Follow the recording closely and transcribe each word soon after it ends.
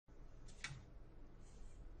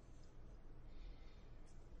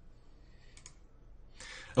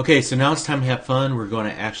Okay, so now it's time to have fun. We're going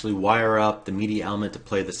to actually wire up the media element to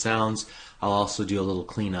play the sounds. I'll also do a little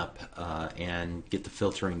cleanup and get the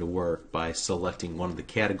filtering to work by selecting one of the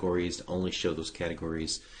categories to only show those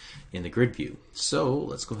categories in the grid view. So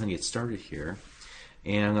let's go ahead and get started here.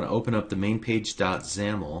 And I'm going to open up the main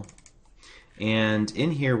page.xaml. And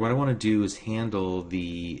in here, what I want to do is handle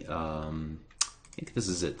the, I think this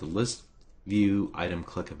is it, the list view item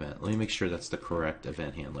click event. Let me make sure that's the correct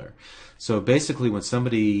event handler. So basically when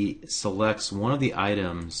somebody selects one of the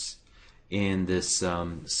items in this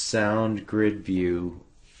sound grid view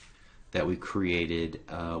that we created,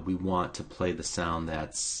 we want to play the sound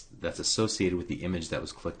that's associated with the image that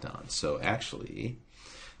was clicked on. So actually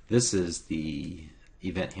this is the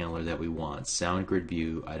event handler that we want, sound grid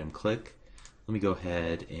view item click. Let me go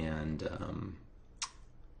ahead and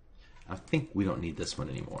I think we don't need this one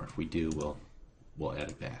anymore. If we do, we'll add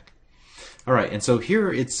it back. All right, and so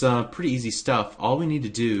here it's pretty easy stuff. All we need to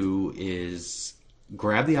do is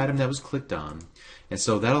grab the item that was clicked on, and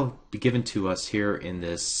so that'll be given to us here in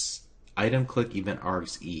this item click event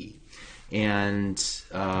args e, and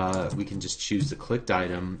we can just choose the clicked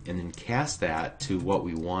item and then cast that to what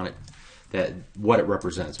we want it, what it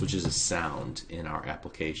represents, which is a sound in our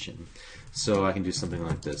application. So I can do something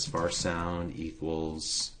like this: var sound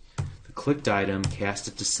equals the clicked item, cast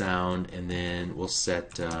it to sound, and then we'll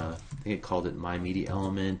set, I think it called it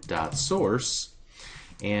myMediaElement.source,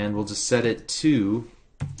 and we'll just set it to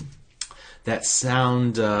that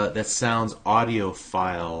sound's audio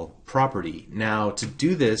file property. Now to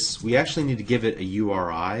do this, we actually need to give it a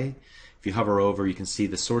URI. If you hover over, you can see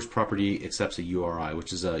the source property accepts a URI,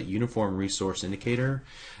 which is a uniform resource indicator,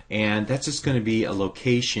 and that's just going to be a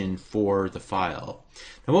location for the file.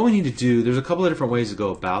 Now what we need to do, there's a couple of different ways to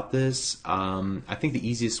go about this. I think the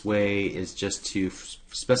easiest way is just to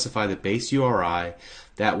specify the base URI.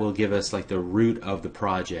 That will give us like the root of the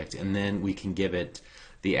project, and then we can give it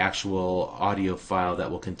the actual audio file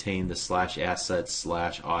that will contain the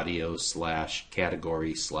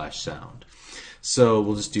 /assets/audio/category/sound. So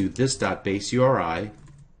we'll just do this .base URI,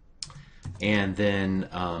 and then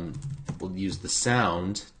we'll use the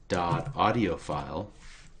sound.audio file.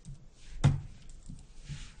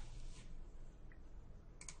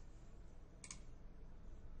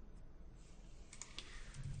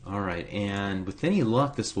 Alright, and with any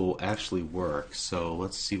luck this will actually work, so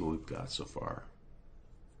let's see what we've got so far.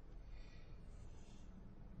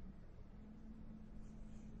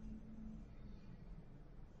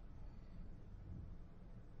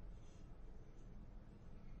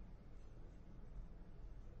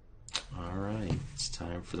 Alright, it's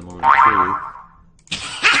time for the moment of truth.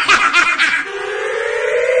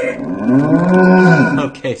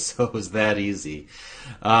 Okay, so it was that easy.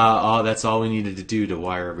 That's all we needed to do to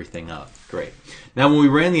wire everything up. Great. Now when we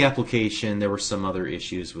ran the application, there were some other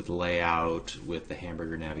issues with layout, with the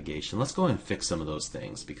hamburger navigation. Let's go ahead and fix some of those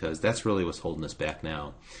things, because that's really what's holding us back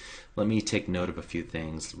now. Let me take note of a few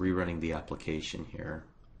things, rerunning the application here,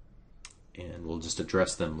 and we'll just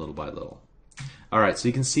address them little by little. Alright, so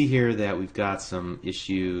you can see here that we've got some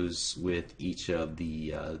issues with each of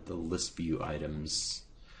the list view items.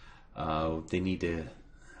 They need to,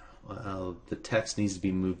 well, the text needs to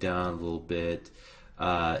be moved down a little bit.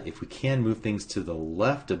 If we can move things to the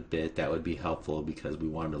left a bit, that would be helpful, because we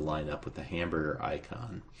want them to line up with the hamburger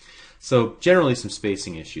icon. So generally some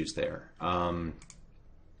spacing issues there.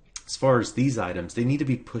 As far as these items, they need to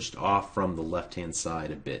be pushed off from the left-hand side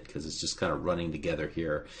a bit, because it's just kind of running together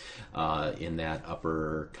here in that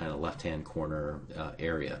upper kind of left-hand corner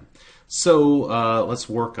area. So let's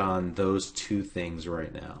work on those two things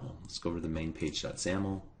right now. Let's go over to the main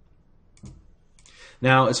page.xaml.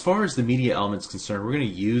 Now, as far as the media element is concerned, we're going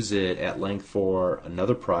to use it at length for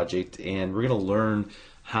another project, and we're going to learn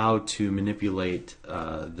how to manipulate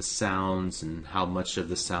the sounds and how much of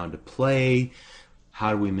the sound to play.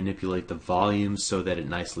 How do we manipulate the volume so that it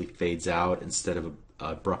nicely fades out instead of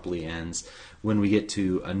abruptly ends when we get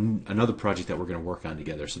to another project that we're going to work on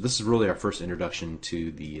together. So this is really our first introduction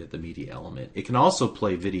to the media element. It can also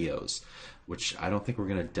play videos, which I don't think we're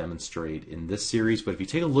going to demonstrate in this series, but if you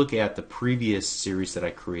take a look at the previous series that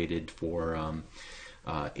I created for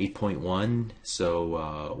 8.1,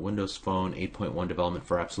 so Windows Phone 8.1 development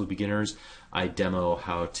for absolute beginners, I demo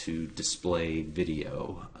how to display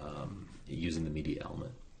video using the media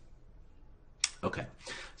element. Okay,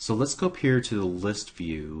 so let's go up here to the list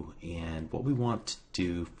view, and what we want to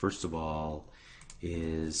do first of all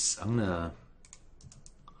is I'm going to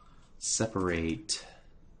separate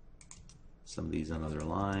some of these on other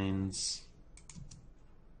lines.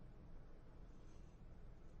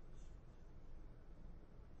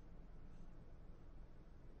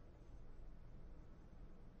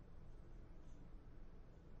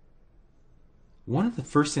 one of the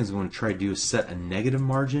first things I'm going to try to do is set a negative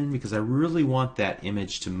margin because I really want that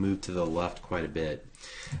image to move to the left quite a bit.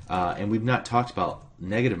 And we've not talked about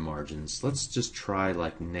negative margins. Let's just try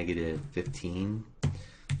like negative 15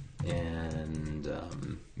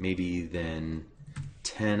 and maybe then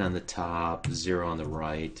 10 on the top, 0 on the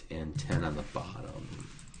right, and 10 on the bottom.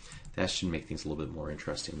 That should make things a little bit more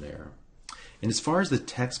interesting there. And as far as the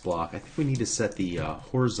text block, I think we need to set the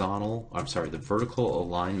the vertical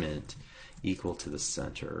alignment equal to the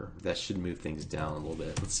center. That should move things down a little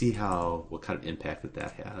bit. Let's see what kind of impact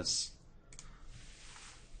that has.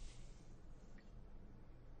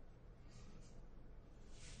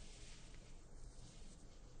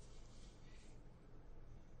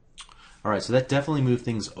 All right, so that definitely moved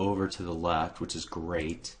things over to the left, which is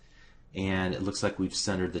great. And it looks like we've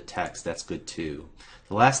centered the text. That's good too.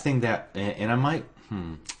 The last thing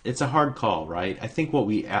it's a hard call, right? I think what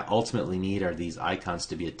we ultimately need are these icons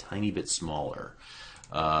to be a tiny bit smaller.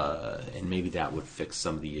 And maybe that would fix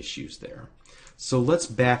some of the issues there. So let's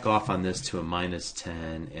back off on this to a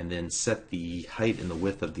 -10 and then set the height and the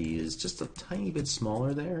width of these just a tiny bit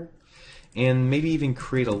smaller there. And maybe even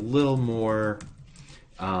create a little more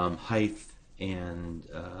height and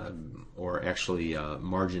or actually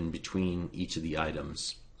margin between each of the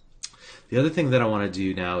items. The other thing that I want to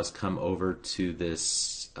do now is come over to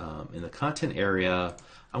this in the content area.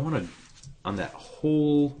 I want to, on that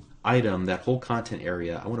whole item, that whole content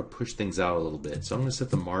area, I want to push things out a little bit. So I'm going to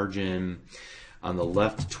set the margin on the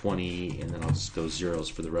left to 20, and then I'll just go zeros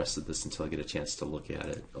for the rest of this until I get a chance to look at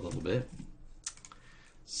it a little bit.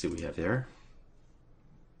 Let's see what we have there.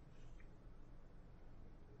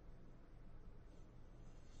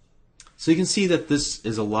 So you can see that this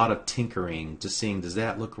is a lot of tinkering, just seeing, does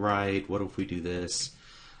that look right? What if we do this?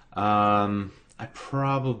 I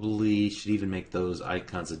probably should even make those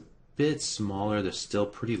icons a bit smaller. They're still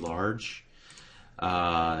pretty large.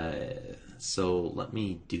 So let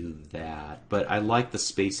me do that. But I like the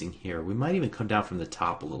spacing here. We might even come down from the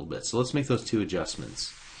top a little bit. So let's make those two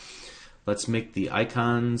adjustments. Let's make the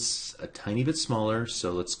icons a tiny bit smaller.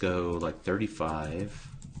 So let's go like 35.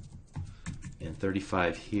 And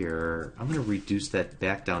 35 here. I'm going to reduce that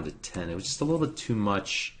back down to 10. It was just a little bit too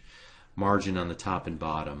much margin on the top and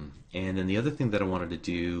bottom. And then the other thing that I wanted to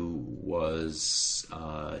do was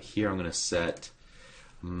here I'm going to set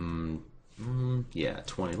 20.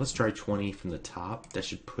 Let's try 20 from the top. That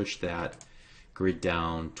should push that grid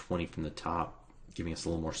down 20 from the top, giving us a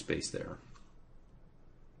little more space there.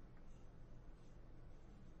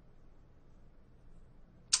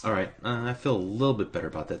 All right, I feel a little bit better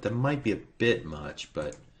about that. That might be a bit much,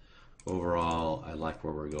 but overall, I like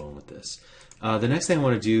where we're going with this. The next thing I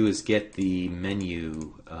want to do is get the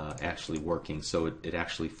menu actually working, so it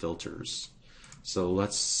actually filters. So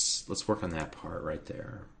let's work on that part right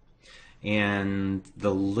there. And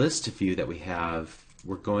the list view that we have,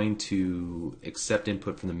 we're going to accept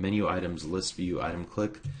input from the menu items list view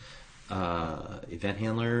ItemClick event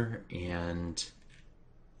handler, and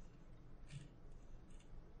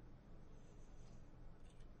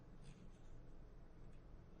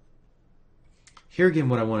here again,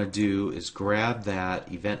 what I want to do is grab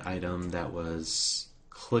that event item that was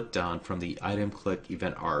clicked on from the ItemClick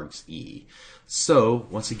event args E. So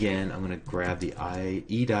once again, I'm going to grab the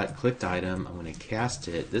e.clicked item. I'm going to cast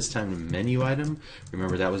it this time to menu item.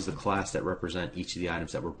 Remember, that was the class that represent each of the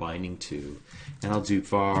items that we're binding to. And I'll do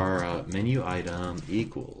var menu item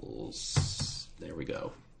equals. There we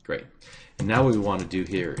go. Great. And now what we want to do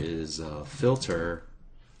here is filter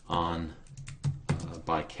on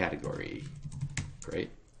by category.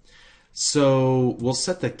 Great. So we'll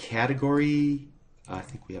set the category. I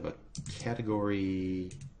think we have a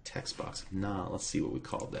category text box. If not, let's see what we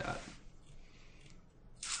call that.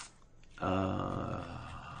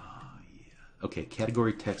 Okay,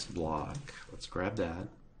 category text block. Let's grab that.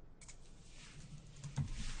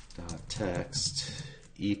 Dot text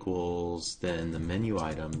equals then the menu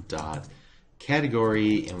item dot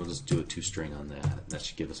category, and we'll just do a toString on that. That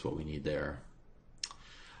should give us what we need there.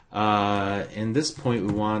 In this point,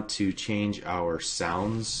 we want to change our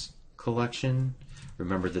sounds collection.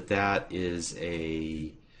 Remember that that is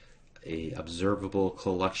a observable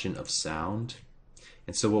collection of sound.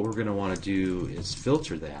 And so what we're going to want to do is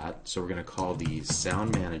filter that. So we're going to call the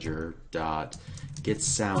sound manager dot get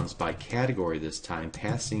sounds by category this time,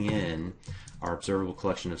 passing in our observable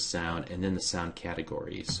collection of sound and then the sound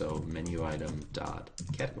category. So menu item dot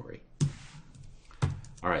category.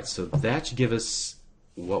 All right, so that should give us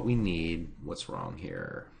what we need. What's wrong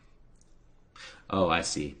here? Oh, I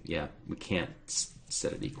see. Yeah, we can't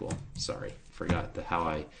set it equal. Sorry, forgot how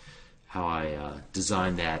I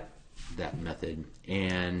designed that method.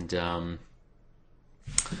 And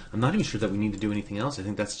I'm not even sure that we need to do anything else. I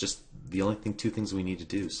think that's just the only two things we need to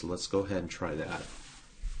do. So let's go ahead and try that.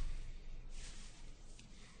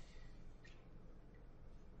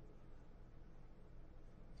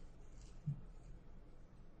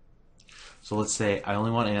 So let's say I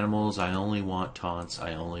only want animals, I only want taunts,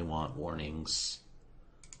 I only want warnings,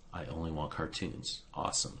 I only want cartoons.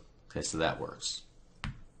 Awesome. Okay, so that works.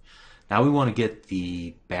 Now we want to get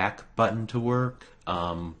the back button to work.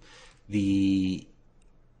 Really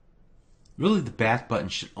the back button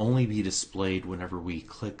should only be displayed whenever we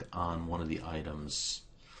click on one of the items.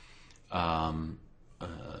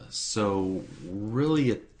 So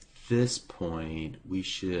really at this point we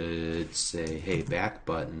should say, hey, back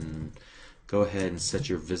button, go ahead and set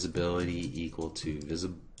your visibility equal to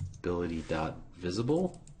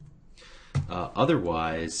visibility.visible.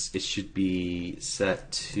 Otherwise, it should be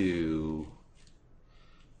set to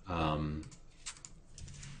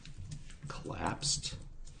collapsed.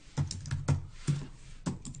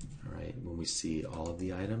 All right, when we see all of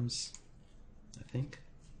the items, I think.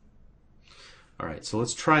 All right, so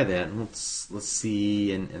let's try that, and let's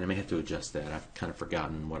see, and I may have to adjust that. I've kind of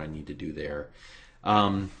forgotten what I need to do there.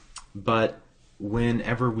 But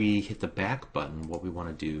whenever we hit the back button, what we want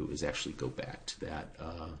to do is actually go back to that,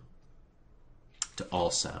 to all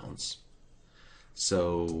sounds.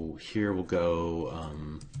 So here we'll go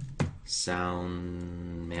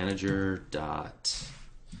sound manager dot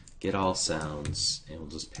get all sounds, and we'll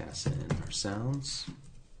just pass in our sounds.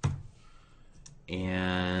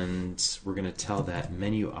 And we're going to tell that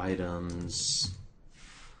menu items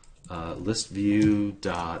list view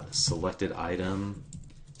dot selected item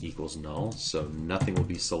equals null, so nothing will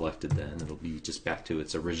be selected then. It'll be just back to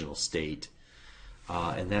its original state.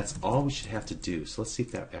 And that's all we should have to do. So let's see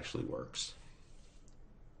if that actually works.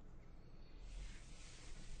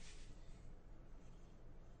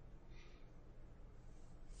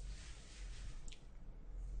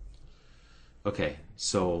 Okay,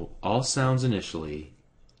 so all sounds initially,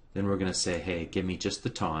 then we're going to say, hey, give me just the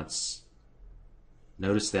taunts.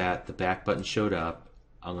 Notice that the back button showed up.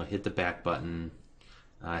 I'm going to hit the back button.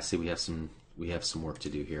 I see we have some work to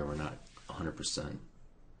do here. We're not 100%.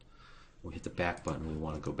 We hit the back button. We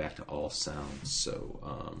want to go back to all sounds. So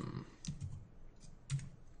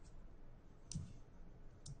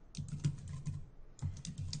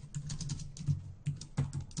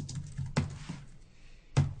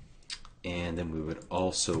and then we would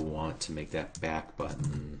also want to make that back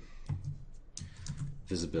button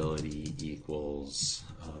visibility equals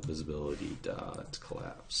visibility dot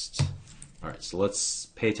collapsed. All right, so let's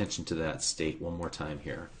pay attention to that state one more time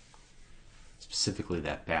here, specifically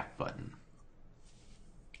that back button.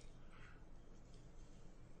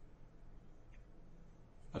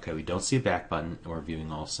 Okay, we don't see a back button, and we're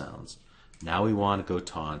viewing all sounds. Now we want to go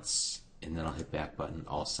taunts, and then I'll hit back button,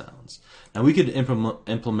 all sounds. Now we could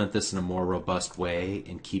implement this in a more robust way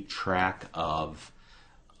and keep track of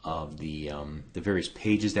the various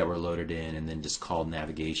pages that were loaded in, and then just call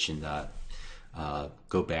navigation dot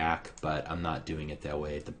go back, but I'm not doing it that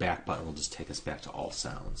way. The back button will just take us back to all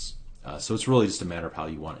sounds. So it's really just a matter of how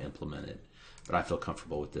you want to implement it, but I feel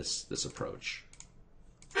comfortable with this approach.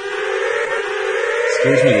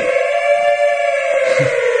 Scares me.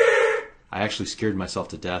 I actually scared myself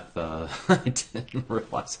to death. I didn't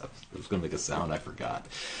realize I was going to make a sound. I forgot.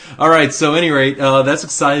 All right, so at any rate, that's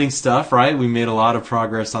exciting stuff, right? We made a lot of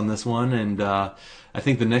progress on this one, and I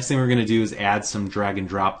think the next thing we're going to do is add some drag and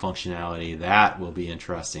drop functionality. That will be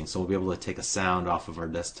interesting. So we'll be able to take a sound off of our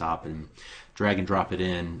desktop and drag and drop it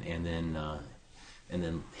in, and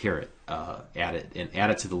then hear it, add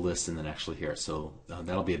it to the list, and then actually hear it. So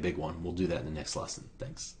that'll be a big one. We'll do that in the next lesson.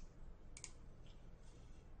 Thanks.